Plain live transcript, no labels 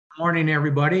Morning,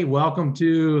 everybody. Welcome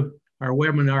to our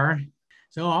webinar.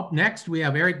 So up next, we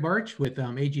have Eric Bartsch with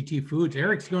AGT Foods.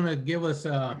 Eric's going to give us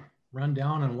a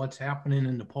rundown on what's happening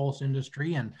in the pulse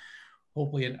industry and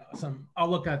hopefully I'll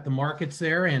look at the markets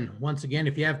there. And once again,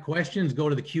 if you have questions, go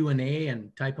to the Q&A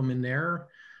and type them in there,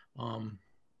 and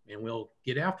we'll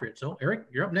get after it. So Eric,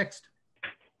 you're up next.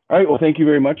 All right. Well, thank you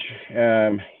very much.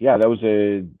 Yeah, that was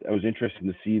I was interested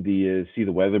to see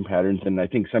the weather patterns, and I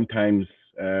think sometimes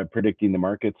predicting the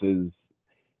markets is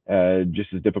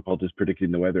just as difficult as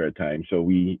predicting the weather at times. So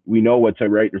we know what's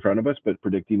right in front of us, but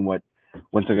predicting what's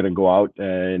going to go out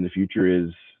in the future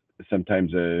is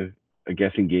sometimes a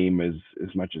guessing game as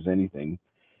much as anything.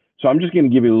 So I'm just going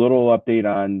to give you a little update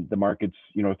on the markets,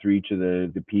 through each of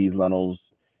the peas, lentils,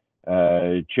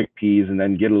 chickpeas, and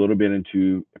then get a little bit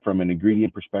into, from an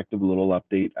ingredient perspective, a little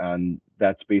update on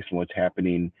that space and what's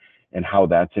happening and how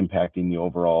that's impacting the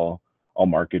overall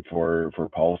market for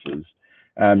pulses.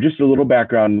 Just a little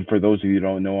background for those of you who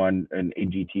don't know on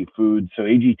AGT Foods. So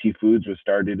AGT Foods was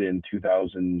started in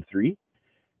 2003.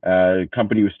 The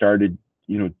company was started,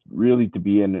 really to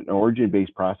be an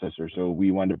origin-based processor. So we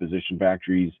wanted to position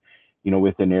factories,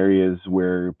 within areas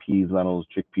where peas, lentils,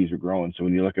 chickpeas are growing. So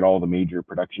when you look at all the major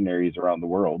production areas around the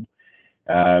world,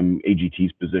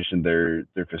 AGT's positioned their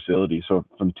facility. So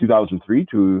from 2003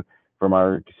 from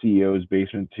our CEO's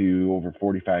basement to over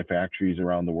 45 factories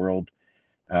around the world.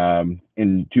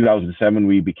 In 2007,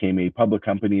 we became a public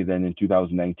company. Then in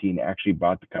 2019, actually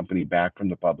bought the company back from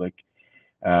the public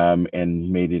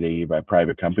and made it a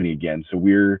private company again. So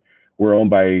we're owned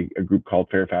by a group called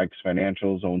Fairfax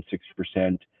Financials, owned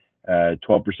 60%,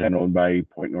 12% owned by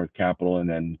Point North Capital, and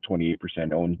then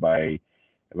 28% owned by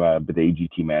the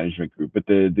AGT Management Group. But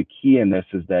the key in this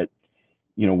is that,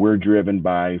 we're driven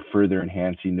by further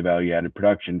enhancing the value-added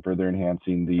production, further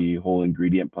enhancing the whole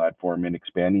ingredient platform, and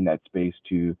expanding that space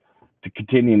to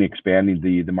continue expanding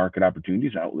the market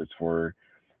opportunities and outlets for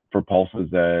pulses,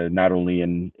 not only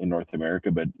in North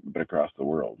America but across the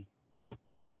world.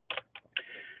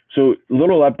 So a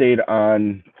little update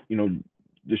on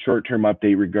the short-term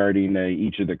update regarding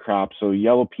each of the crops. So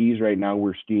yellow peas right now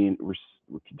we're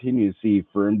continuing to see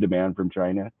firm demand from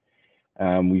China.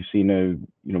 We've seen a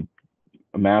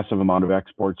massive amount of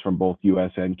exports from both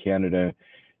U.S. and Canada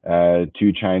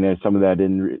to China. Some of that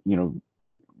in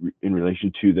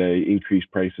relation to the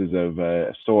increased prices of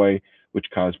soy, which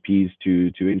caused peas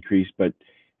to increase,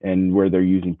 and where they're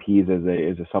using peas as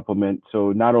a supplement.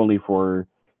 So not only for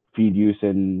feed use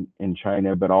in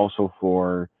China, but also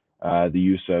for the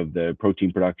use of the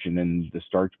protein production and the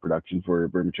starch production for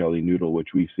vermicelli noodle, which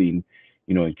we've seen,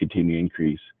 and continue to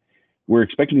increase. We're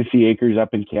expecting to see acres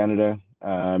up in Canada.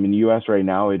 In the U.S. right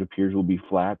now, it appears will be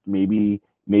flat, maybe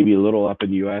a little up in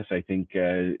the U.S. I think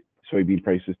soybean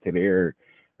prices today are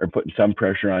putting some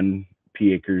pressure on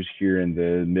pea acres here in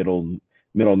the middle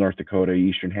North Dakota,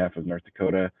 eastern half of North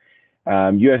Dakota.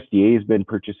 USDA has been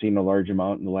purchasing a large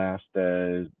amount in the last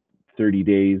 30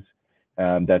 days.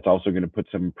 That's also going to put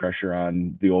some pressure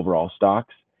on the overall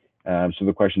stocks. So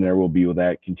the question there will be, will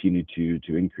that continue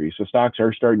to increase? So stocks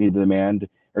are starting to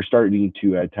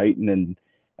tighten, and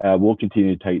will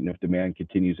continue to tighten if demand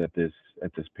continues at this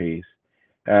pace.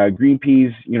 Green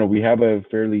peas, we have a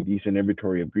fairly decent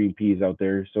inventory of green peas out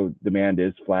there, so demand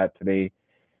is flat today.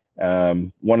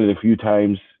 One of the few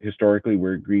times historically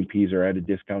where green peas are at a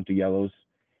discount to yellows.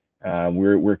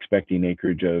 We're expecting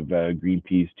acreage of green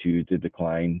peas to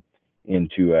decline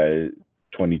into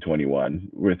 2021,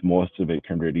 with most of it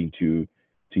converting to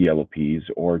yellow peas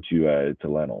or to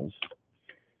lentils.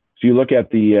 So you look at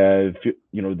the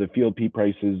field pea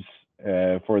prices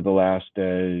for the last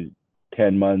 10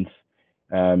 months.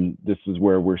 This is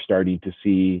where we're starting to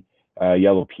see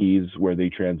yellow peas where they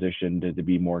transitioned to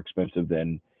be more expensive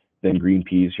than green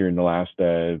peas here in the last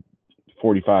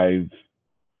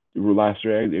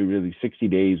 60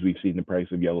 days. We've seen the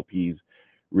price of yellow peas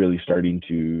really starting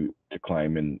to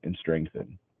climb and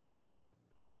strengthen.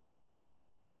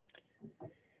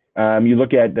 You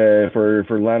look at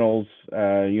for lentils,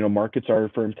 markets are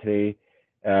firm today.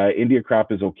 India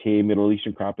crop is okay. Middle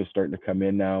Eastern crop is starting to come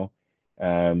in now.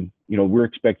 We're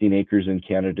expecting acres in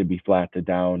Canada to be flat to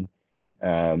down.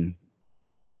 Lentils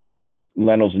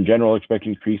in general expect to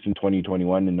increase in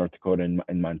 2021 in North Dakota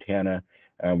and Montana.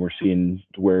 We're seeing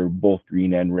where both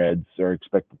green and reds are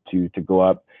expected to go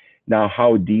up. Now,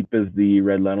 how deep is the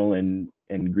red lentil and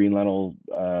green lentil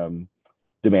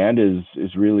demand is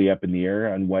really up in the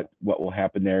air on what will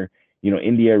happen there.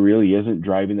 India really isn't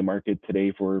driving the market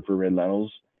today for red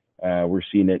lentils. We're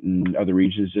seeing it in other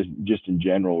regions. Just in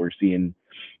general, we're seeing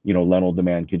lentil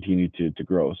demand continue to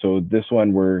grow. So this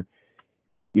one we're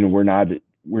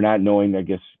not knowing, I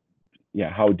guess,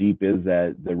 how deep is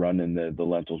that the run in the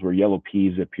lentils, where yellow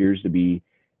peas appears to be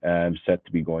set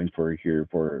to be going for here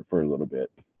for a little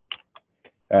bit.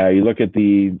 You look at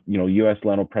the U.S.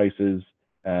 lentil prices.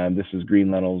 This is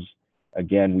green lentils.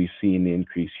 Again, we've seen the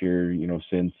increase here,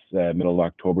 since middle of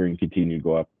October and continue to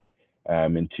go up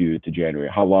into January.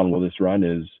 How long will this run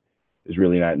is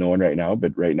really not known right now,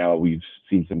 but right now we've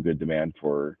seen some good demand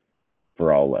for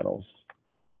all lentils.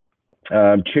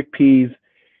 Chickpeas,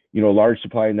 large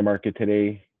supply in the market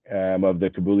today of the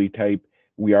Kabuli type.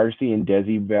 We are seeing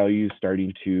DESI values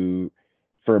starting to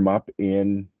firm up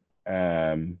in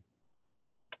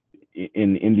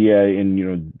India,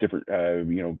 in different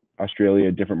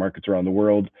Australia, different markets around the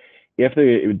world. If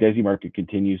the DESI market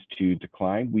continues to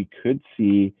decline, we could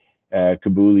see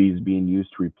Kabulis being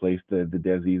used to replace the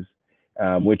DESIs,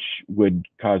 which would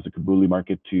cause the Kabuli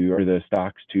market or the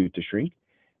stocks to shrink.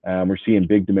 We're seeing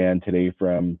big demand today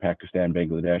from Pakistan,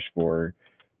 Bangladesh for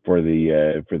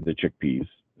the chickpeas.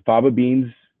 Faba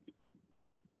beans,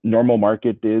 normal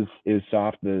market is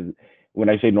soft. When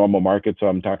I say normal market, so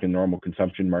I'm talking normal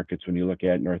consumption markets. When you look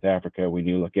at North Africa, when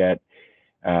you look at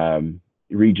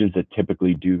regions that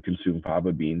typically do consume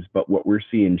faba beans, but what we're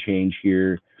seeing change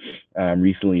here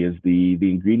recently is the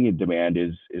ingredient demand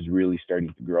is really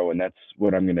starting to grow, and that's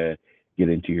what I'm going to get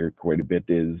into here quite a bit,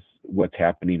 is what's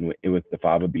happening with the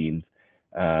faba beans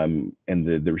and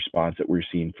the response that we're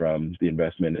seeing from the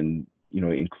investment and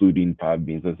including faba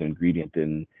beans as an ingredient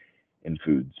in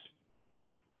foods.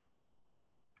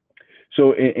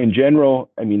 So in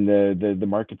general, I mean, the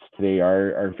markets today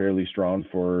are fairly strong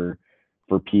for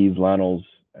peas, lentils.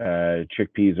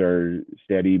 Chickpeas are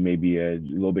steady, maybe a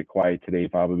little bit quiet today.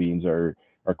 Faba beans are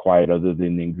quiet other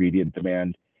than the ingredient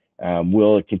demand.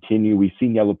 Will it continue? We've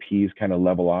seen yellow peas kind of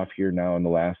level off here now in the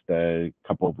last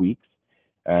couple of weeks.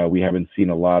 We haven't seen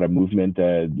a lot of movement.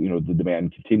 The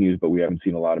demand continues, but we haven't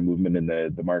seen a lot of movement in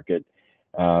the market.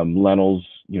 Lentils,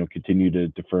 continue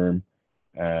to firm.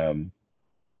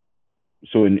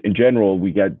 So in general,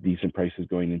 we got decent prices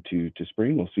going into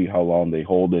spring. We'll see how long they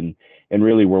hold, and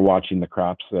really we're watching the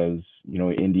crops as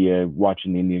India,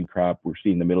 watching the Indian crop. We're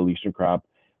seeing the Middle Eastern crop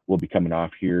will be coming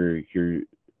off here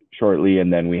shortly,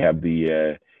 and then we have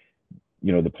the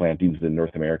plantings in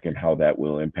North America and how that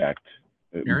will impact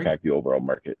the overall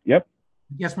market. Yep.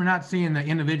 I guess we're not seeing the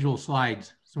individual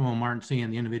slides. Some of them aren't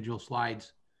seeing the individual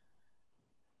slides.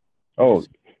 Oh,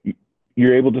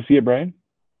 you're able to see it, Brian?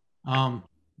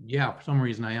 Yeah, for some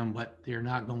reason I am, but they're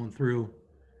not going through.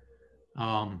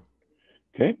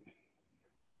 Okay.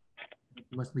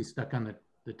 Must be stuck on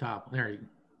the top. There you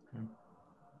go.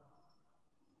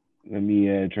 Let me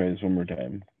try this one more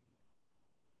time.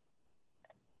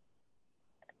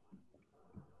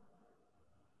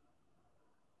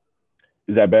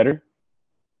 Is that better?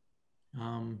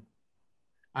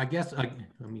 I guess,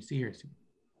 let me see here.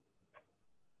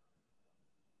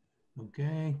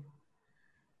 Okay.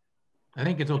 I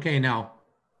think it's okay now.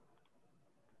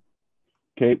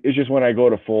 Okay, it's just when I go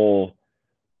to full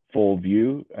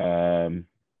view.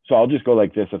 So I'll just go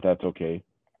like this if that's okay.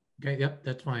 Okay, yep,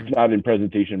 that's fine. It's not in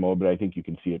presentation mode, but I think you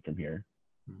can see it from here.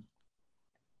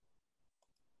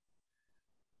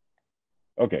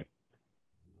 Okay.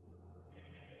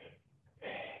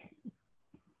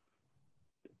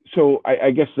 So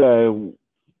I guess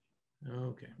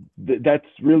okay. That's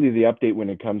really the update when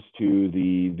it comes to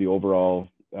the overall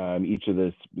each of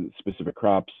the specific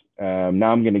crops.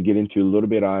 Now I'm going to get into a little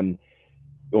bit on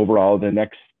overall the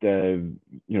next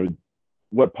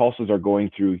what pulses are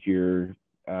going through here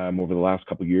over the last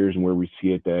couple of years and where we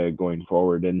see it going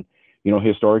forward. And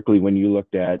historically, when you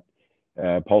looked at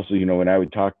pulses, when I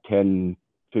would talk 10,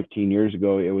 15 years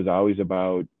ago, it was always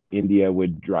about India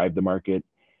would drive the market.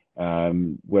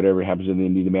 Whatever happens in the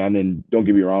India demand, and don't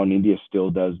get me wrong, India still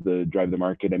does drive the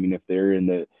market. I mean, if they're in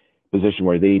the position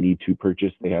where they need to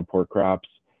purchase, they have poor crops,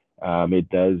 it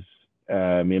does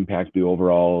impact the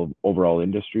overall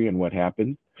industry and what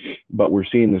happens. But we're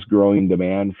seeing this growing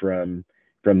demand from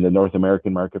the North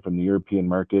American market, from the European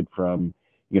market, from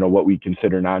what we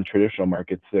consider non-traditional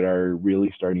markets that are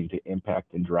really starting to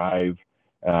impact and drive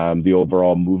the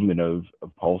overall movement of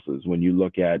pulses. When you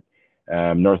look at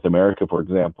North America, for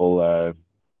example,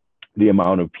 the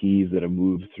amount of peas that have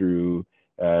moved through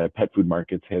pet food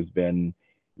markets has been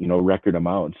record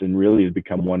amounts, and really has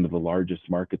become one of the largest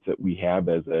markets that we have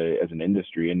as an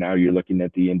industry. And now you're looking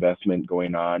at the investment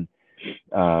going on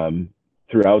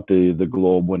throughout the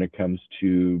globe when it comes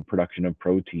to production of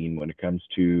protein, when it comes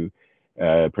to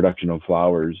production of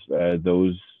flours.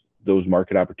 Those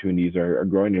market opportunities are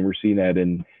growing, and we're seeing that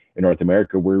in North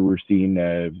America, where we're seeing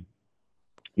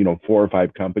 4 or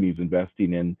 5 companies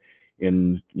investing in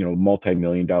in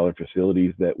multi-million-dollar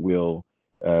facilities that will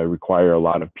require a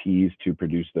lot of peas to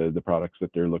produce the products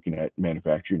that they're looking at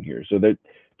manufacturing here. So that,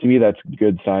 to me, that's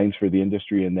good signs for the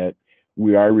industry, and that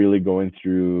we are really going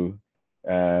through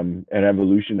an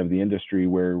evolution of the industry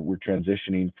where we're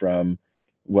transitioning from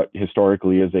what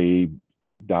historically is a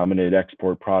dominant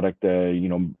export product,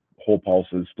 whole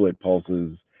pulses, split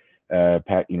pulses,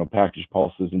 packaged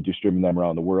pulses, and distributing them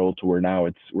around the world, to where now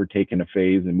we're taking a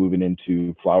phase and moving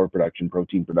into flour production,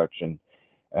 protein production,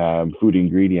 food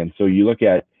ingredients. So you look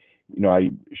at,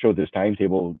 I showed this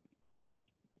timetable,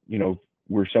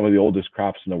 we're some of the oldest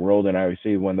crops in the world, and I always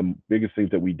say one of the biggest things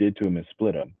that we did to them is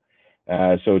split them.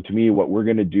 So to me, what we're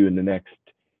going to do in the next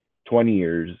 20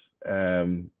 years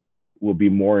will be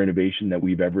more innovation that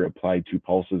we've ever applied to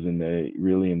pulses in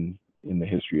the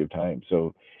history of time.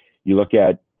 So you look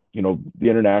at, the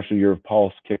International Year of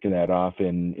Pulse, kicking that off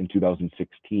in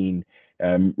 2016,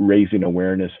 raising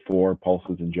awareness for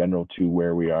pulses in general to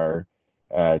where we are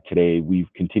today.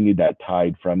 We've continued that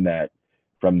tide from that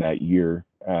year,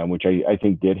 which I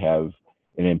think did have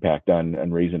an impact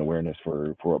on raising awareness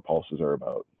for what pulses are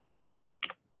about.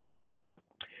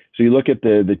 So you look at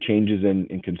the changes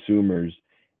in consumers.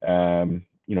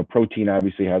 Protein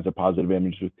obviously has a positive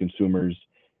image with consumers.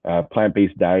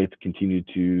 Plant-based diets continue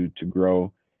to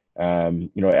grow.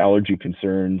 Allergy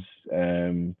concerns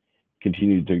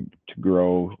continue to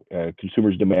grow.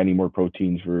 Consumers demanding more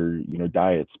proteins for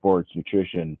diet, sports,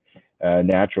 nutrition,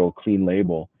 natural, clean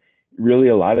label. Really,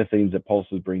 a lot of things that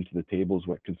pulses bring to the table is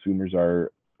what consumers are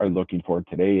looking for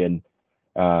today. And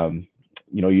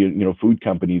food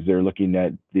companies,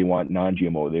 they want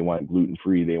non-GMO, they want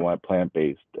gluten-free, they want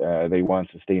plant-based, they want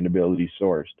sustainability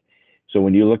sourced. So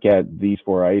when you look at these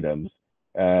 4 items,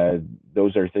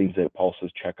 those are things that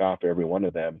pulses check off, every one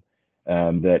of them,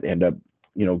 that end up,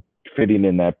 fitting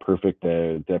in that perfect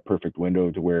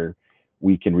window to where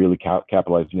we can really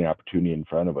capitalize on the opportunity in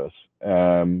front of us.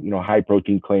 High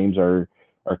protein claims are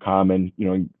common.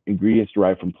 Ingredients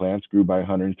derived from plants grew by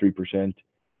 103%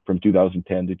 from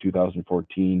 2010 to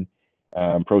 2014.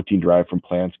 Protein derived from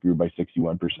plants grew by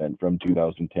 61% from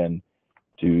 2010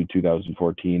 to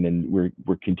 2014, and we're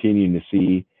continuing to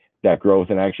see that growth.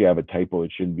 And I actually have a typo;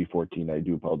 it shouldn't be 14. I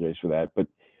do apologize for that, but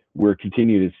we're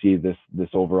continuing to see this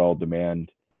overall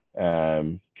demand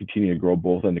continue to grow,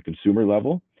 both on the consumer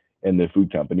level and the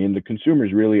food company. And the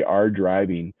consumers really are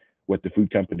driving what the food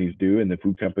companies do, and the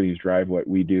food companies drive what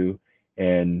we do.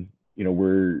 And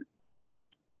we're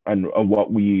on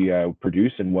what we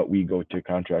produce and what we go to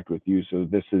contract with you. So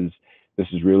this is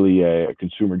really a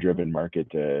consumer-driven market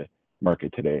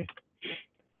today.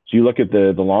 So you look at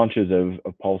the launches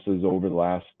of pulses over the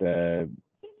last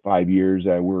 5 years.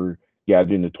 We're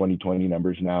gathering the 2020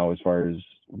 numbers now as far as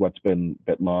what's been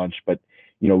launched, but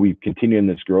we've continued in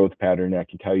this growth pattern. I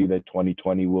can tell you that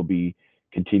 2020 will be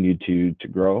continued to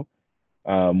grow.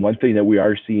 One thing that we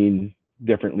are seeing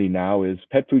differently now is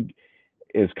pet food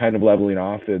is kind of leveling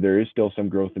off. There is still some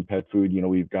growth in pet food.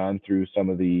 We've gone through some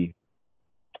of the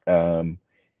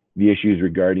issues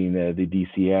regarding the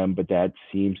DCM, but that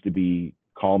seems to be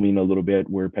calming a little bit,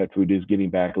 where pet food is getting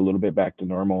back a little bit back to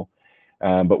normal.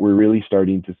 But we're really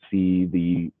starting to see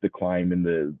the climb in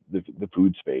the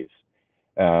food space.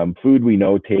 Food, we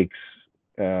know, takes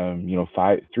 3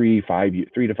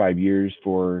 to 5 years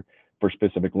for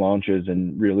specific launches,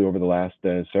 and really over the last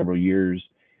several years,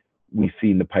 we've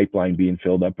seen the pipeline being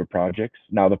filled up with projects.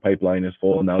 Now the pipeline is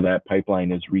full. Now that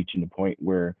pipeline is reaching the point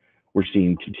where we're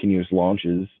seeing continuous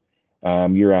launches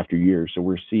year after year. So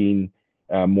we're seeing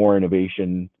more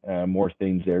innovation, more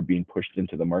things that are being pushed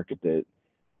into the market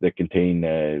that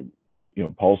contain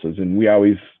pulses. And we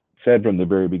always said from the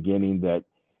very beginning that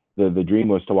the dream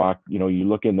was to walk,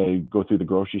 go through the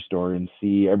grocery store and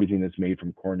see everything that's made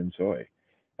from corn and soy.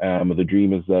 The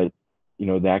dream is that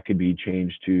that could be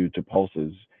changed to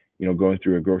pulses. Going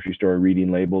through a grocery store,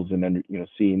 reading labels, and then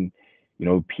seeing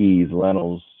peas,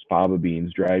 lentils, fava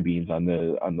beans, dry beans on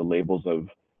the labels of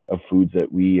foods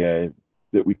that we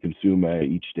consume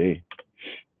each day.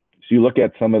 So you look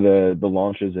at some of the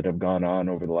launches that have gone on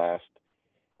over the last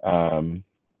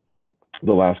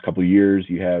couple of years.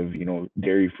 You have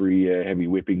dairy-free heavy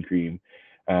whipping cream,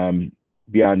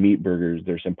 Beyond Meat burgers.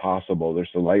 There's Impossible. There's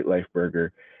the Light Life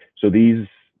burger. So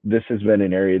this has been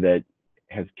an area that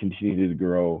has continued to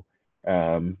grow.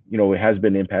 It has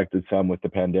been impacted some with the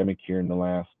pandemic here in the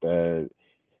last over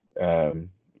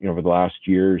the last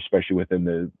year, especially within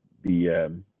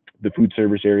the food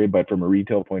service area. But from a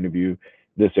retail point of view,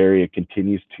 this area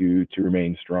continues to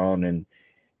remain strong,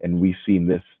 and we've seen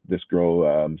this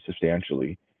grow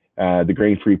substantially. The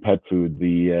grain-free pet food,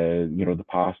 the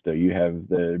pasta. You have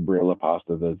the Barilla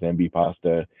pasta, the Zambi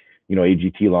pasta.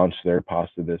 AGT launched their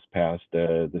pasta this past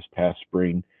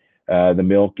spring. The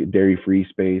milk dairy-free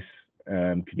space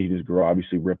continues to grow.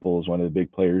 Obviously, Ripple is one of the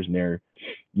big players in there.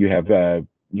 You have the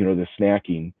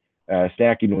snacking.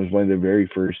 Snacking was one of the very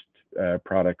first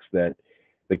products that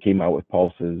came out with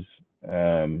pulses.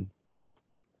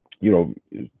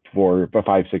 For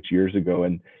 5-6 years ago,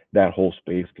 and that whole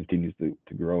space continues to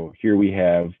grow. Here we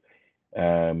have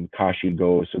Kashi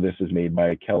Go. So this is made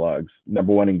by Kellogg's.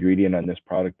 Number one ingredient on this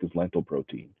product is lentil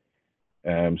protein.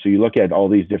 So you look at all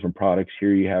these different products.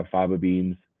 Here you have fava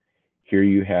beans. Here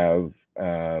you have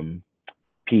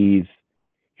peas.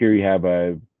 Here you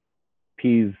have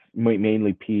peas,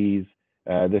 mainly peas.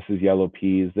 This is yellow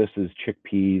peas. This is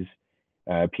chickpeas.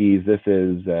 Peas. This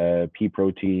is pea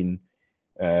protein.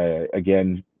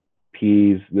 Again,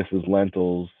 peas. This is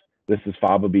lentils. This is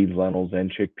fava beans, lentils,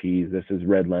 and chickpeas. This is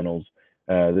red lentils.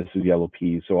 This is yellow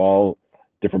peas. So all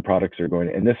different products are going.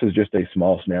 And this is just a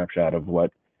small snapshot of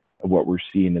what we're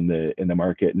seeing in the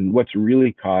market, and what's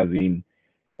really causing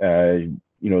the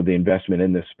investment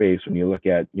in this space. When you look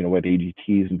at what AGT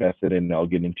is invested in, and I'll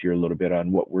get into here a little bit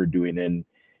on what we're doing in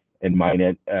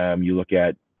Minot. You look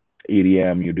at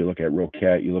ADM, you do look at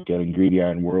Roquette, you look at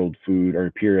Ingredion, World Food,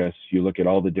 or Purus. You look at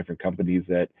all the different companies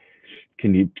that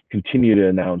can continue to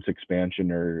announce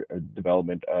expansion or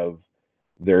development of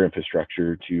their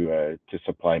infrastructure to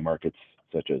supply markets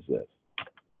such as this.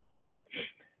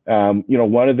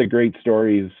 One of the great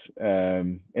stories,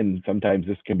 and sometimes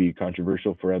this can be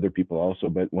controversial for other people also,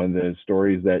 but one of the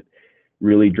stories that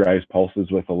really drives pulses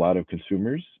with a lot of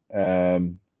consumers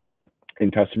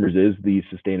and customers is the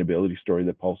sustainability story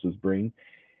that pulses bring.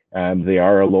 They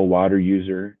are a low water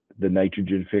user, the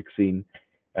nitrogen fixing.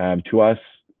 To us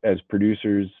as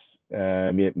producers,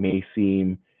 it may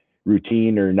seem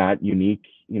routine or not unique,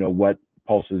 what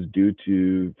pulses do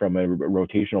from a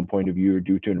rotational point of view or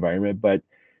due to environment, but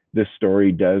this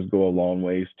story does go a long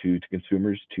ways to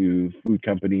consumers, to food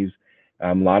companies.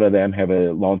 A lot of them have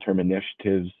a long-term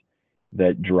initiatives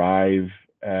that drive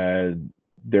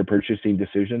their purchasing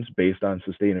decisions based on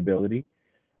sustainability.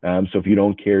 So if you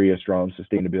don't carry a strong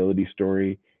sustainability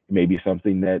story, it may be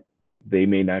something that they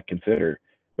may not consider.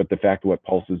 But the fact of what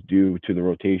pulses do to the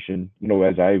rotation,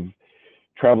 as I've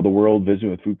traveled the world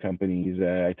visiting with food companies,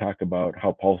 I talk about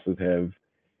how pulses have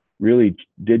really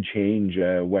did change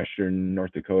Western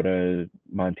North Dakota,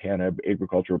 Montana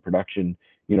agricultural production,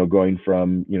 going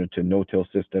from, to no-till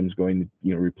systems,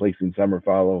 replacing summer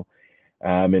fallow,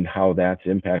 and how that's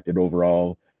impacted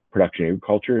overall production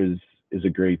agriculture is a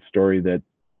great story that,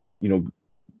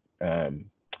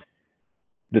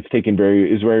 that's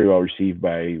is very well received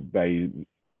by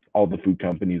all the food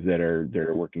companies that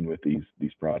are working with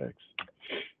these products.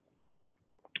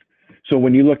 So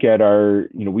when you look at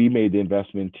we made the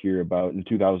investment here about in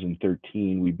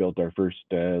 2013, we built our first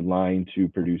line to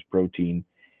produce protein.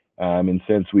 And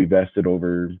since we invested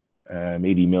over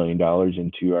 $80 million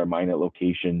into our Minot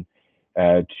location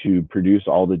to produce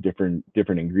all the different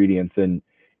ingredients. And,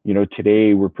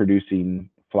 today we're producing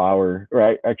flour,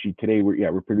 or actually today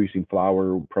we're producing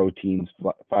flour, proteins,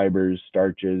 fibers,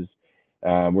 starches.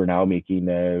 We're now making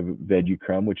veggie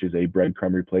crumb, which is a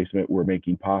breadcrumb replacement. We're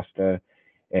making pasta.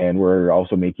 And we're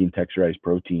also making texturized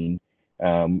protein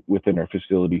within our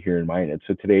facility here in Minot.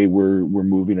 So today we're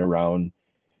moving around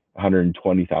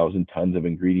 120,000 tons of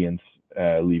ingredients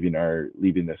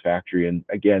leaving this factory. And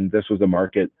again, this was a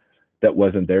market that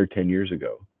wasn't there 10 years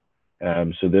ago.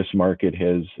 So this market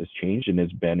has changed and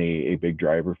has been a big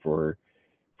driver for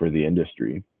the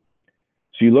industry.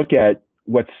 So you look at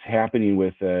what's happening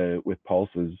with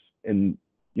pulses, and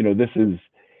this is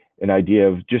an idea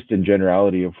of just in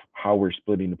generality of how we're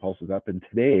splitting the pulses up. And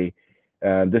today,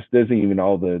 this isn't even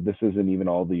all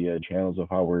the channels of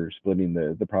how we're splitting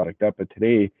the product up. But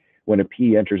today, when a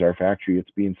pea enters our factory,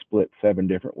 it's being split 7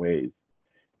 different ways.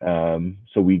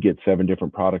 So we get 7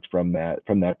 different products from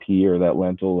that pea or that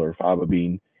lentil or fava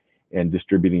bean, and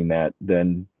distributing that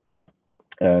then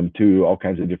to all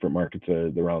kinds of different markets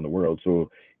around the world. So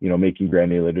making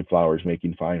granulated flours,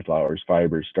 making fine flours,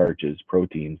 fibers, starches,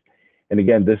 proteins. And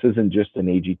again, this isn't just an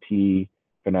AGT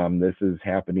phenomenon. This is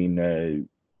happening,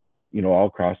 all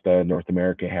across North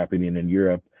America, happening in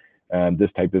Europe. This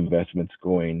type of investment's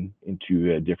going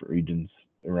into different regions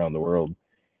around the world.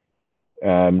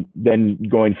 Then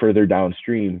going further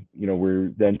downstream,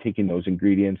 we're then taking those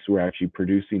ingredients. We're actually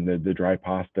producing the dry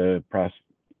pasta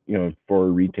for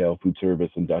retail, food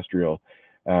service, industrial.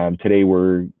 Today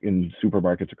we're in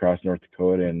supermarkets across North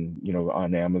Dakota and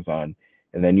on Amazon.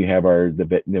 And then you have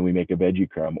then we make a veggie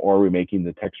crumb, or we're making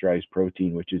the texturized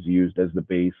protein, which is used as the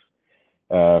base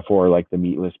for like the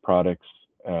meatless products,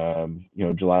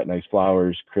 gelatinized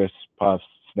flours, crisp puffs,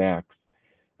 snacks,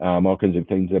 all kinds of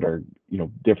things that are,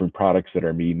 different products that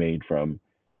are being made from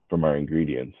our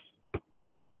ingredients.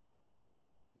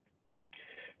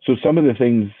 So some of the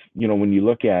things, when you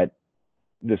look at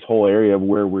this whole area of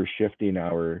where we're shifting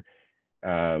our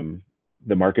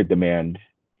the market demand,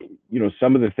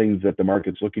 some of the things that the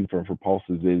market's looking for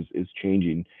pulses is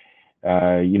changing.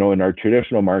 In our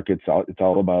traditional markets, it's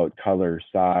all about color,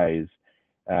 size,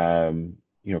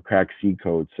 cracked seed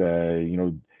coats,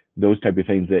 those type of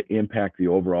things that impact the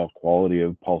overall quality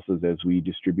of pulses as we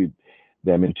distribute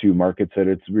them into markets that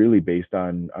it's really based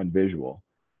on visual.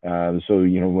 So,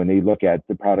 when they look at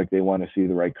the product, they want to see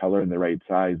the right color and the right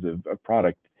size of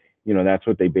product. That's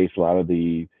what they base a lot of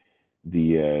the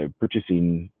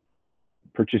purchasing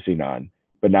on.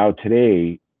 But now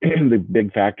today, the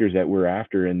big factors that we're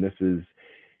after, and this is,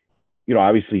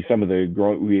 obviously some of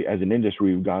the as an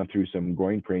industry, we've gone through some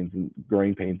growing pains,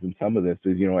 and some of this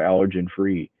is, allergen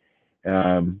free.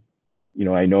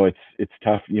 I know it's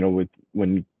tough, with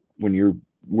when you're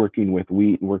working with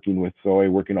wheat, working with soy,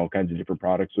 working all kinds of different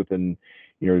products within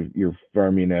your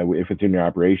farming, if it's in your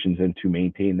operations, and to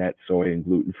maintain that soy and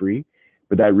gluten free.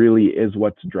 But that really is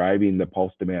what's driving the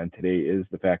pulse demand today, is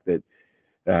the fact that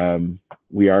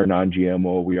we are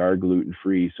non-GMO, we are gluten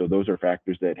free. So those are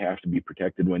factors that have to be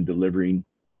protected when delivering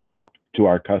to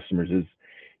our customers. Is,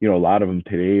 a lot of them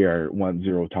today want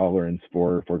zero tolerance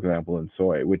for example, in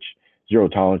soy, which zero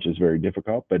tolerance is very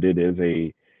difficult, but it is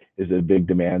a big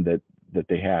demand that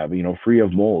they have, free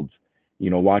of molds,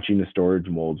 watching the storage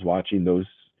molds, watching those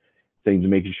things,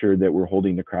 making sure that we're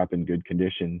holding the crop in good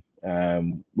condition.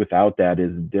 Without that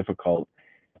is difficult.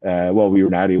 We were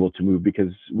not able to move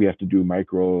because we have to do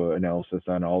microanalysis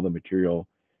on all the material,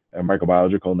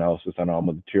 microbiological analysis on all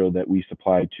the material that we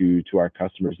supply to our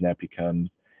customers, and that becomes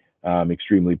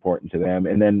extremely important to them.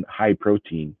 And then high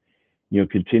protein,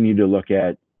 continue to look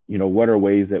at, what are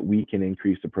ways that we can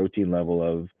increase the protein level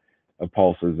of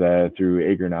pulses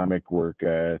through agronomic work,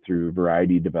 through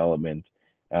variety development,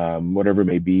 whatever it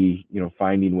may be,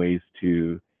 finding ways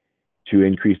to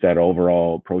increase that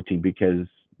overall protein, because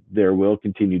there will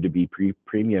continue to be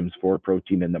premiums for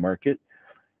protein in the market.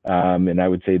 And I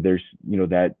would say there's,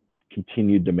 that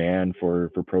continued demand for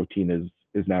protein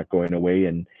is not going away.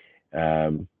 And,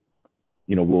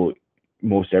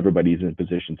 most everybody's in a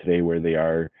position today where they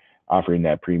are offering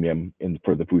that premium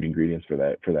for the food ingredients for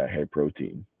that high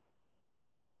protein.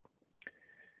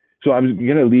 So I'm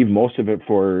going to leave most of it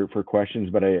for questions,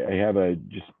 but I have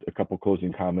just a couple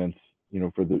closing comments,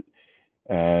 for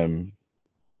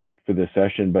the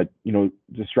session. But the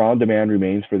strong demand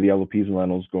remains for the yellow peas and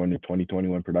lentils going to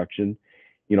 2021 production.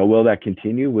 Will that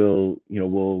continue? We'll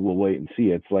wait and see.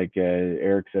 It's like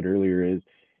Eric said earlier, is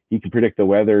he can predict the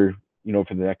weather,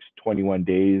 for the next 21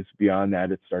 days. Beyond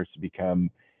that, it starts to become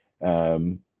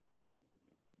guesses.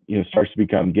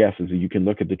 You can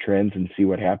look at the trends and see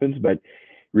what happens, but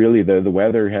really the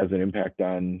weather has an impact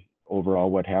on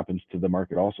overall what happens to the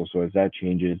market also. So as that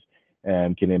changes,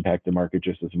 can impact the market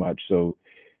just as much. So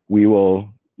we will,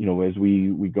 as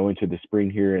we go into the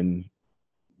spring here and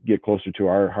get closer to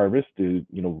our harvest,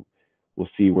 we'll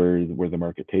see where the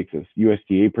market takes us.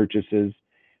 USDA purchases,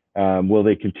 will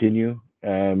they continue?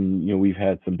 We've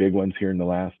had some big ones here in the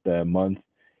last month.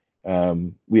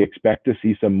 We expect to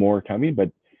see some more coming,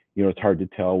 but it's hard to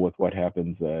tell with what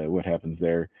happens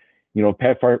there.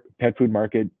 Pet food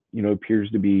market, appears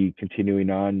to be continuing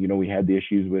on. We had the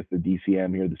issues with the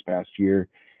DCM here this past year.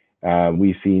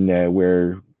 We've seen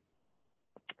where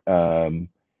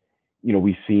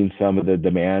we've seen some of the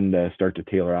demand start to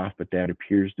tailor off, but that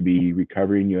appears to be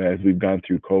recovering. As we've gone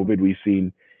through COVID, we've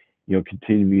seen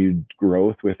continued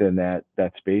growth within that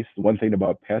space. One thing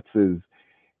about pets is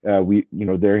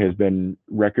there has been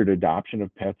record adoption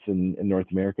of pets in North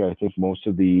America. I think most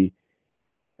of the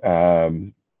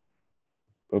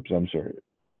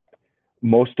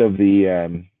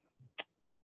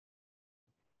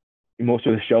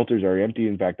shelters are empty.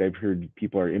 In fact, I've heard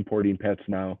people are importing pets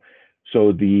now.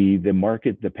 So the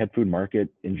pet food market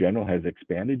in general has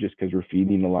expanded, just because we're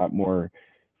feeding a lot more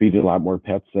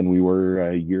pets than we were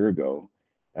a year ago.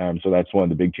 So that's one of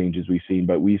the big changes we've seen.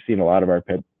 But we've seen a lot of our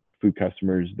pet food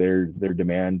customers, their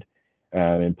demand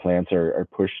and plants are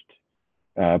pushed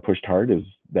hard as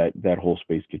that whole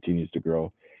space continues to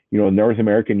grow. North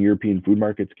American, European food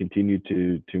markets continue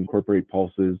to incorporate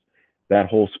pulses. That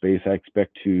whole space I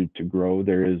expect to grow.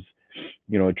 There is,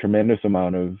 a tremendous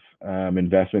amount of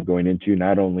investment going into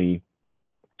not only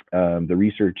the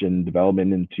research and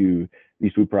development into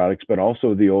these food products, but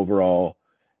also the overall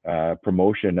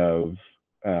promotion of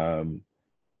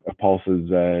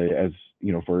pulses as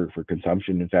for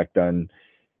consumption. In fact, on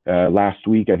last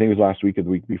week, I think it was last week or the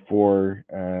week before,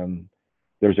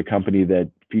 there's a company that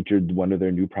featured one of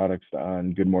their new products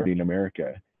on Good Morning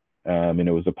America, and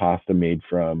it was a pasta made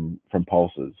from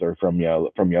pulses or from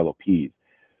yellow peas.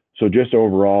 So just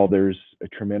overall, there's a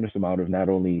tremendous amount of not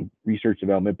only research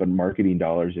development but marketing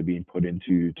dollars are being put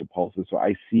into pulses. So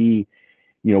I see,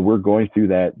 we're going through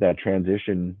that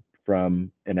transition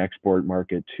from an export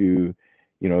market to,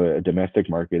 a domestic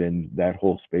market, and that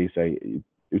whole space.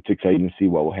 It's exciting to see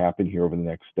what will happen here over the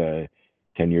next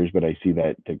 10 years, but I see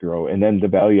that to grow. And then the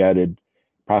value added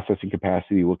processing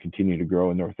capacity will continue to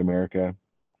grow in North America.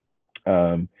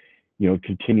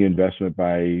 Continue investment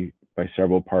by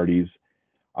several parties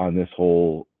on this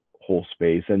whole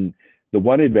space. And the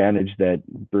one advantage that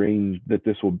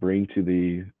this will bring to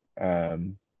the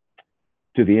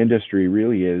industry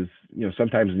really is,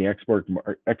 sometimes in the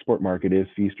export market is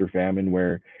feast or famine,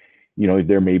 where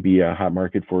there may be a hot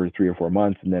market for 3 or 4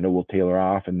 months, and then it will tailor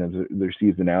off, and then there's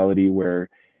seasonality where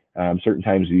certain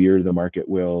times of the year the market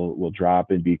will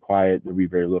drop and be quiet. There'll be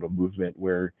very little movement.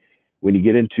 Where when you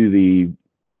get into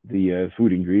the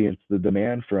food ingredients, the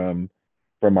demand from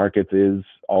markets is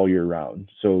all year round.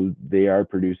 So they are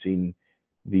producing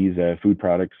these food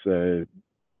products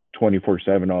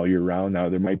 24/7 all year round. Now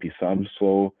there might be some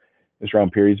slow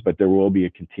round periods, but there will be a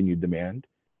continued demand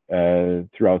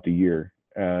throughout the year.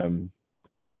 And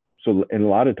a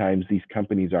lot of times these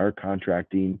companies are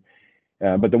contracting,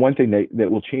 but the one thing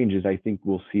that will change is I think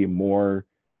we'll see more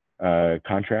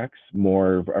contracts,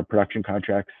 more production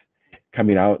contracts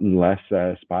coming out, and less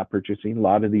spot purchasing. A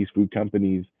lot of these food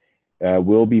companies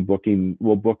will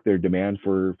book their demand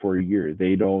for a year.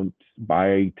 They don't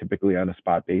buy typically on a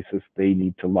spot basis. They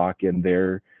need to lock in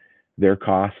their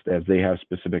cost as they have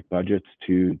specific budgets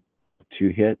to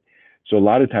hit. So a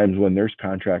lot of times when there's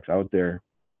contracts out there,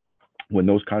 when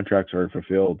those contracts are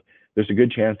fulfilled, there's a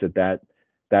good chance that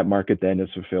market then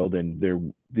is fulfilled, and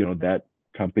that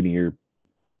company or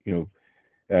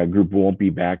group won't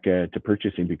be back to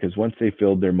purchasing, because once they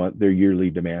filled their yearly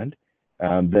demand,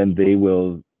 then they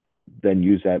will then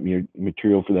use that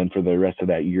material for the rest of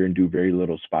that year and do very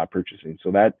little spot purchasing.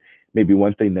 So that may be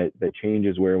one thing that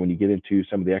changes, where when you get into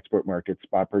some of the export markets,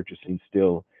 spot purchasing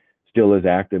still is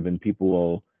active, and people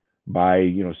will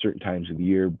buy certain times of the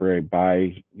year,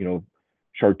 buy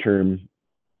short-term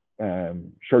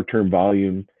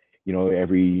volume,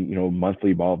 every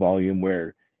monthly ball volume,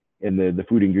 where in the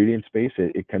food ingredient space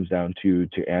it comes down to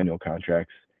annual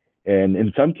contracts. And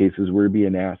in some cases we're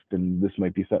being asked, and this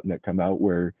might be something that come out,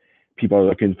 where people are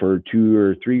looking for 2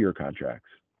 or 3 year contracts,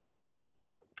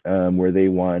 where they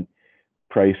want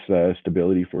price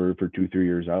stability for 2-3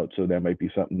 years out. So that might be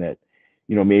something that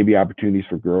maybe opportunities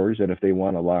for growers, that if they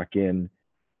want to lock in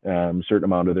a certain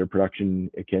amount of their production,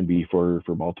 it can be for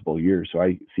multiple years. So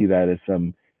I see that as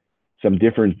some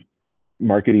different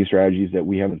marketing strategies that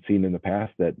we haven't seen in the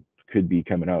past that could be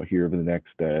coming out here over in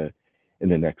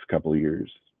the next couple of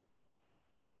years.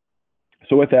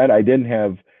 So with that, I didn't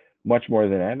have much more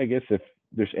than that. I guess if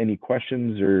there's any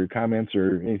questions or comments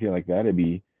or anything like that,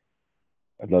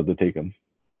 I'd love to take them.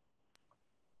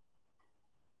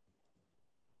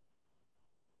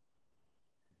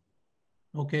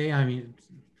 Okay, I mean,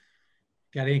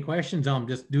 got any questions?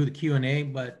 Just do the Q&A,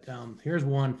 but here's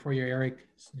one for you, Eric.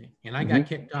 And I got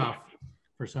kicked off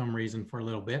for some reason for a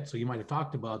little bit, so you might have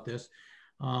talked about this.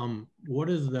 What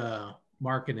does the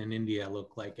market in India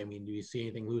look like? I mean, do you see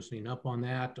anything loosening up on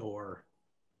that, or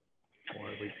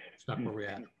are we stuck where we're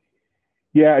at?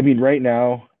 Yeah, I mean, right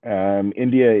now,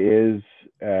 India is,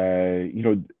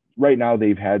 right now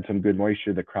they've had some good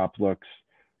moisture. The crop looks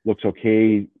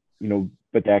okay,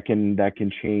 but that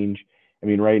can change. I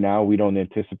mean, right now we don't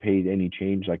anticipate any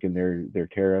change like in their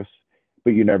tariffs,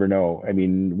 but you never know. I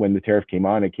mean, when the tariff came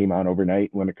on, it came on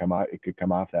overnight. When it could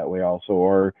come off that way also,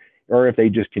 or if they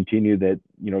just continue that,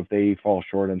 if they fall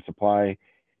short in supply,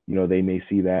 they may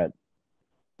see that,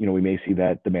 we may see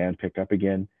that demand pick up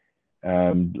again.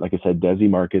 Like I said, DESI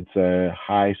market's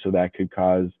high, so that could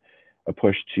cause a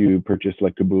push to purchase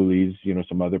like kabulis,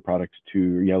 some other products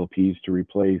yellow peas to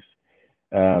replace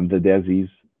the DESIs.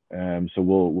 So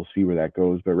we'll see where that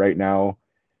goes. But right now,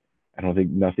 I don't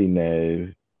think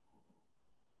nothing's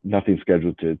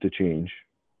scheduled to change.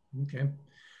 Okay.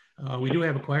 We do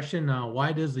have a question.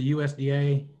 Why does the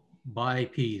USDA buy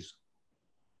peas?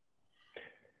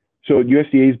 So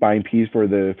USDA is buying peas for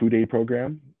the food aid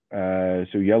program.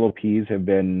 So yellow peas have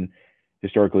been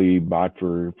historically bought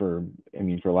for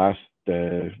last,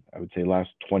 I would say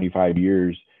last 25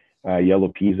 years. Yellow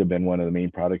peas have been one of the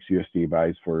main products USDA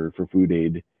buys for food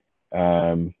aid.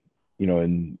 And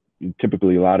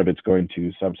typically a lot of it's going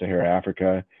to sub-Saharan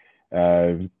Africa,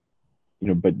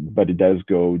 but it does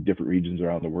go different regions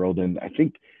around the world. And I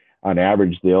think on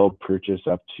average, they'll purchase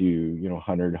up to,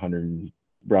 100,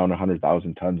 around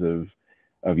 100,000 tons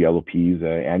of yellow peas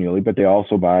annually, but they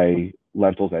also buy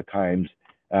lentils at times.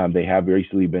 They have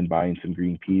recently been buying some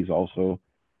green peas also.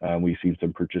 We've seen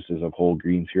some purchases of whole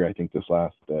greens here. I think this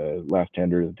last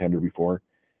tender, the tender before.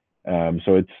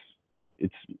 So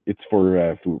it's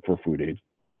for food aid.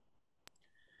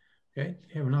 Okay,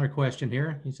 I have another question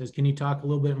here. He says, can you talk a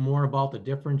little bit more about the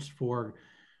difference for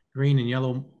green and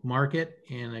yellow market?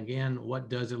 And again, what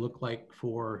does it look like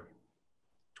for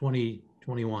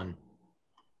 2021?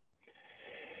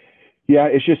 Yeah,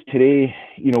 it's just today,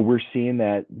 we're seeing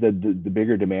that the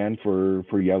bigger demand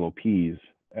for yellow peas.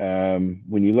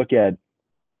 When you look at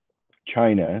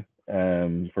China,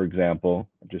 for example,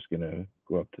 I'm just going to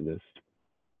go up to this.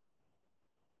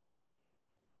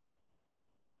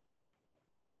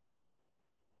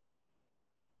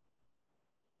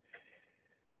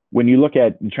 When you look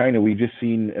at China, we've just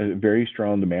seen a very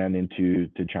strong demand to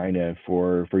China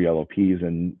for yellow peas,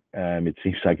 and it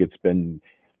seems like it's been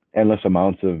endless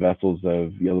amounts of vessels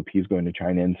of yellow peas going to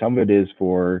China, and some of it is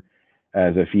for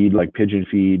as a feed, like pigeon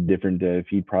feed, different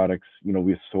feed products.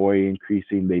 With soy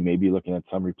increasing, they may be looking at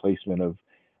some replacement of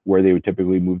where they would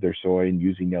typically move their soy and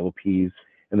using yellow peas,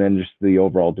 and then just the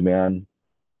overall demand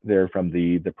there from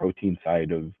the protein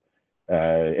side of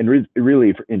and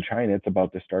really in China, it's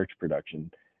about the starch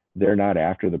production. They're not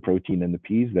after the protein in the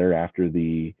peas; they're after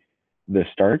the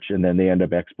starch, and then they end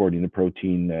up exporting the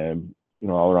protein,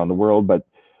 all around the world. But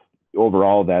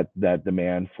overall, that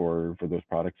demand for those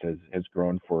products has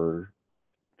grown for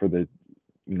the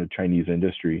Chinese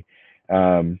industry.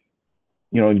 In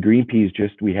green peas,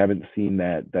 just we haven't seen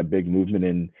that big movement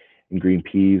in green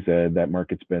peas. That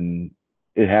market's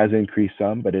it has increased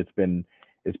some, but it's been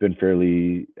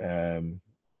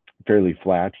fairly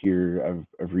flat here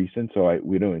of recent. So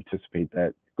we don't anticipate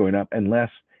that going up unless,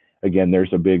 again,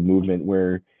 there's a big movement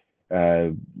where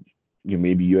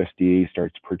maybe USDA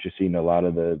starts purchasing a lot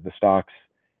of the stocks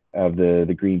of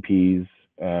the green peas,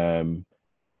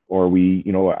 or we,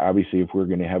 obviously if we're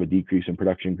going to have a decrease in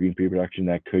green pea production,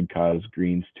 that could cause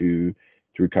greens to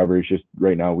recover. It's just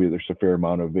right now there's a fair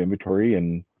amount of inventory,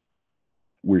 and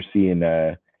we're seeing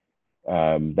that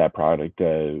product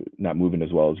not moving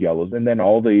as well as yellows. And then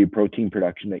all the protein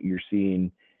production that you're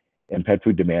seeing and pet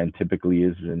food demand typically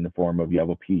is in the form of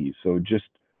yellow peas. So just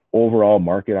overall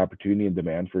market opportunity and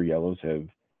demand for yellows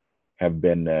has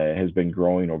been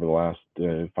growing over the last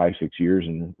 5-6 years,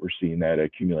 and we're seeing that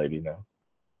accumulating now.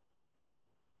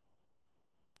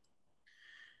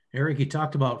 Eric, you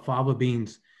talked about fava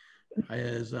beans.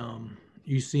 Is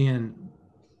you seeing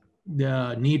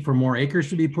the need for more acres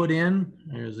to be put in?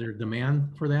 Is there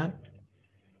demand for that?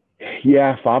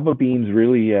 Yeah, fava beans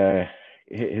really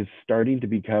is starting to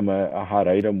become a hot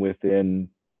item within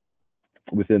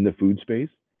the food space.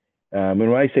 And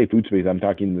when I say food space, I'm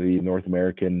talking the North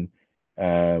American,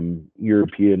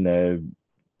 European,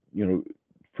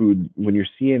 food. When you're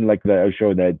seeing like I was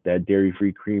showing that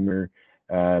dairy-free creamer,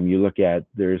 you look at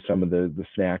there's some of the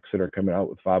snacks that are coming out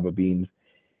with fava beans,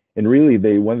 and really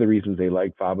one of the reasons they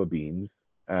like fava beans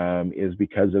is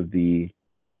because of the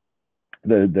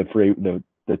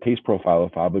taste profile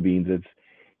of fava beans.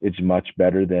 It's much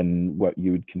better than what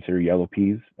you would consider yellow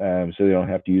peas. So they don't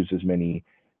have to use as many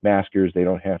maskers. They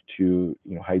don't have to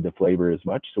hide the flavor as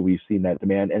much. So we've seen that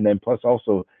demand, and then plus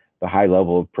also the high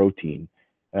level of protein.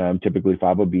 Typically,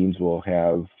 fava beans will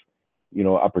have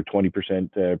upper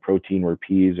 20% protein, where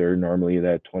peas are normally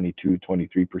that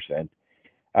 22-23%.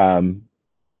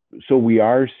 So we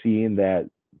are seeing that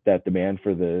demand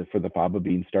for the fava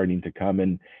beans starting to come,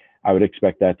 and I would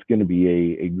expect that's going to be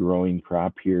a growing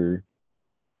crop here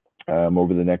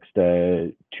over the next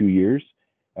 2 years,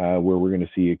 where we're going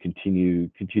to see a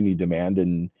continued demand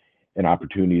and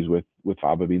opportunities with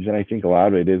fava beans. And I think a lot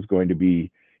of it is going to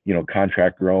be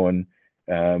contract growing.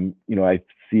 I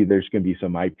see there's going to be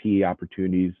some IP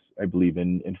opportunities, I believe,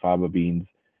 in fava beans,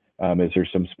 as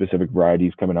there's some specific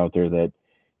varieties coming out there that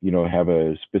have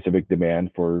a specific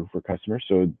demand for customers.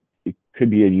 So it could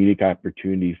be a unique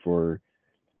opportunity for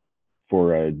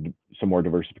some more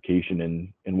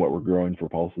diversification in what we're growing for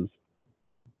pulses.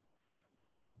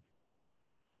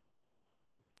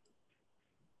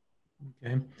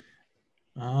 Okay.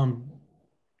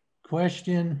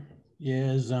 Question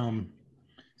is,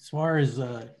 as far as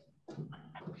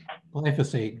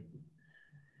glyphosate,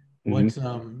 what's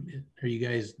are you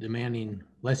guys demanding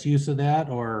less use of that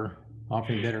or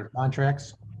offering better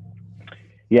contracts?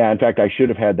 Yeah, in fact, I should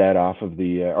have had that off of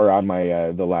or on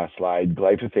my the last slide.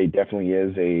 Glyphosate definitely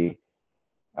is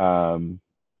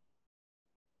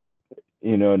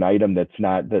an item that's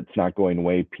not going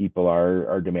away. People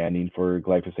are demanding for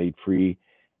glyphosate free.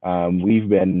 We've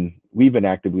been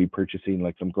actively purchasing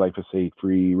like some glyphosate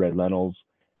free red lentils.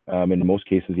 In most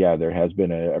cases, yeah, there has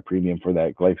been a premium for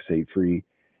that glyphosate free.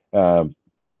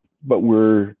 But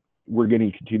we're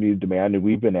getting continued demand, and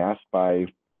we've been asked by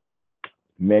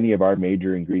many of our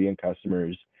major ingredient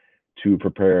customers to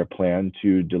prepare a plan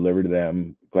to deliver to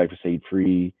them glyphosate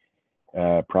free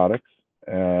products.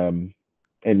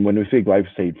 And when we say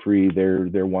glyphosate free,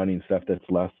 they're wanting stuff that's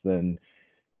less than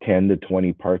 10 to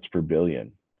 20 parts per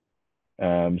billion.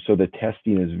 So the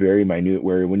testing is very minute,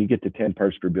 where when you get to 10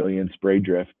 parts per billion, spray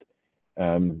drift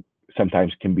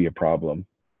sometimes can be a problem,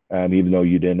 even though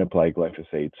you didn't apply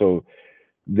glyphosate. So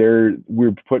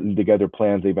we're putting together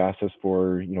plans. They've asked us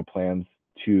for plans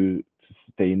to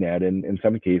sustain that. And in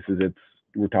some cases,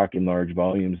 we're talking large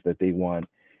volumes that they want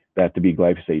that to be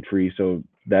glyphosate free. So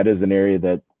that is an area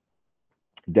that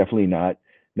definitely not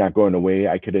going away.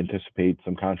 I could anticipate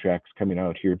some contracts coming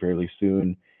out here fairly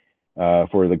soon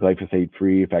for the glyphosate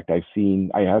free. In fact, I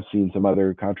have seen some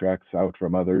other contracts out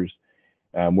from others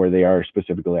where they are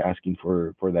specifically asking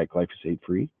for that glyphosate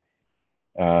free.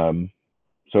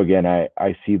 So again,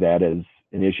 I see that as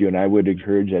an issue, and I would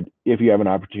encourage that if you have an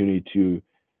opportunity to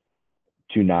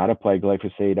not apply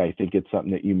glyphosate, I think it's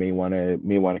something that you may want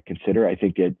to consider. I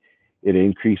think it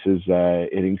increases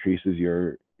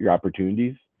your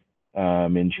opportunities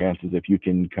and chances if you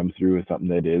can come through with something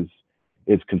that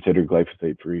is considered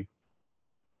glyphosate free.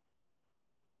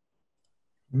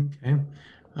 Okay.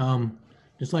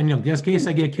 Just letting you know, just in case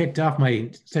I get kicked off,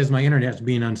 it says my internet's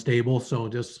being unstable. So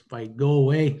just if I go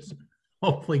away,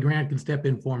 hopefully Grant can step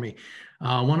in for me.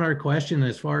 One other question,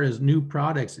 as far as new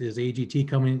products, is AGT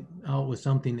coming out with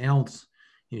something else?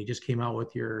 You just came out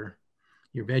with your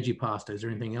veggie pasta. Is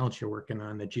there anything else you're working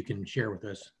on that you can share with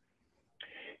us?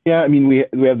 Yeah, I mean, we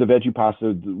have the veggie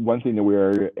pasta. One thing that we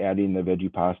are adding the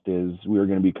veggie pasta is we're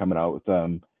going to be coming out with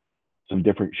some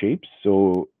different shapes.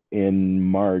 So in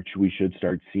March, we should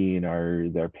start seeing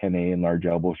their penne and large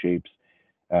elbow shapes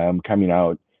coming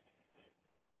out.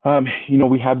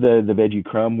 We have the veggie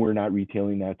crumb. We're not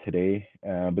retailing that today,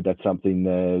 but that's something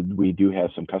that we do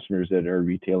have some customers that are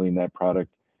retailing that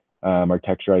product. Our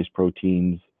texturized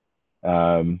proteins.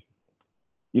 You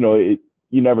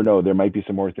never know. There might be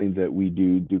some more things that we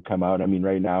do come out. I mean,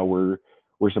 right now we're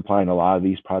supplying a lot of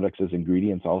these products as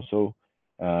ingredients also.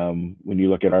 When you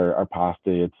look at our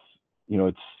pasta, it's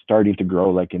starting to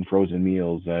grow, like in frozen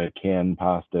meals, canned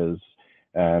pastas.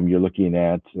 You're looking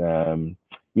at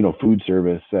food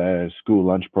service, school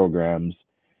lunch programs,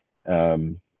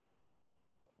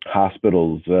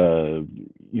 hospitals,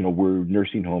 we're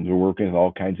nursing homes. We're working with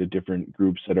all kinds of different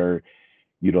groups that are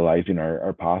utilizing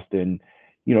our pasta. And,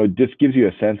 it just gives you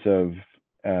a sense of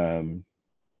the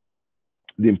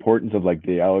importance of like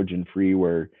the allergen free,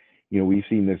 where, we've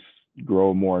seen this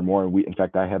grow more and more. In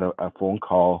fact, I had a phone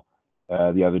call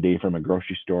the other day from a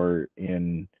grocery store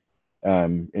in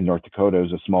North Dakota. It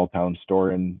was a small town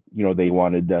store, and they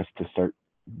wanted us to start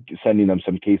sending them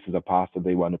some cases of pasta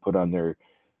they wanted to put on their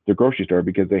grocery store,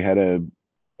 because they had a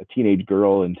teenage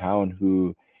girl in town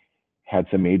who had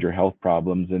some major health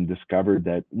problems and discovered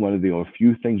that one of the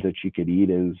few things that she could eat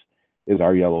is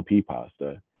our yellow pea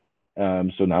pasta.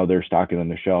 So now they're stocking on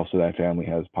the shelf, so that family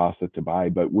has pasta to buy.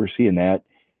 But we're seeing that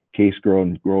case grow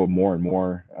more and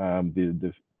more.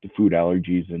 The food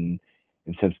allergies and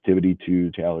sensitivity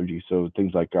to allergies. So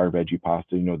things like our veggie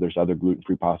pasta, there's other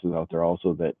gluten-free pastas out there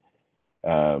also that,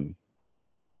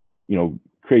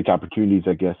 creates opportunities,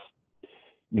 I guess,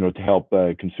 to help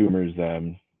consumers,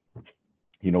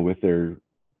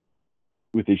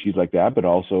 with issues like that, but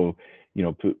also,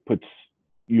 puts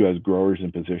you as growers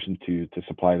in position to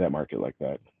supply that market like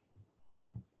that.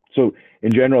 So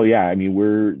in general, yeah, I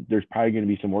mean, there's probably going to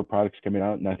be some more products coming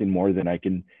out, nothing more than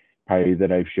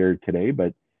that I've shared today,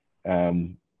 but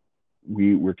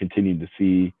we're continuing to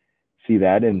see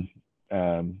that, and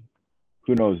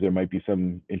who knows, there might be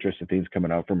some interesting things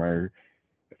coming out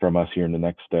from us here in the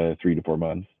next 3 to 4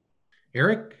 months.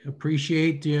 Eric,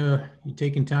 appreciate you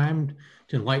taking time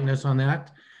to enlighten us on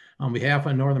that. On behalf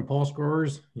of Northern Pulse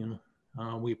Growers,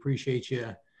 we appreciate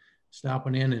you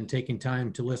stopping in and taking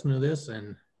time to listen to this,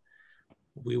 and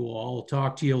we will all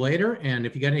talk to you later. And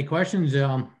if you got any questions,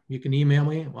 you can email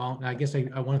me. Well, I guess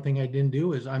one thing I didn't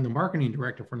do is I'm the marketing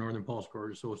director for Northern Pulse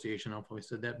Growers Association. I don't know if I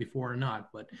said that before or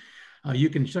not, but you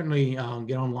can certainly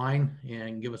get online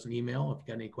and give us an email if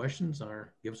you got any questions,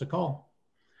 or give us a call.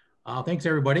 Thanks,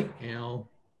 everybody. And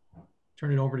I'll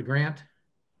turn it over to Grant.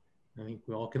 I think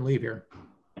we all can leave here.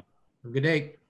 Have a good day.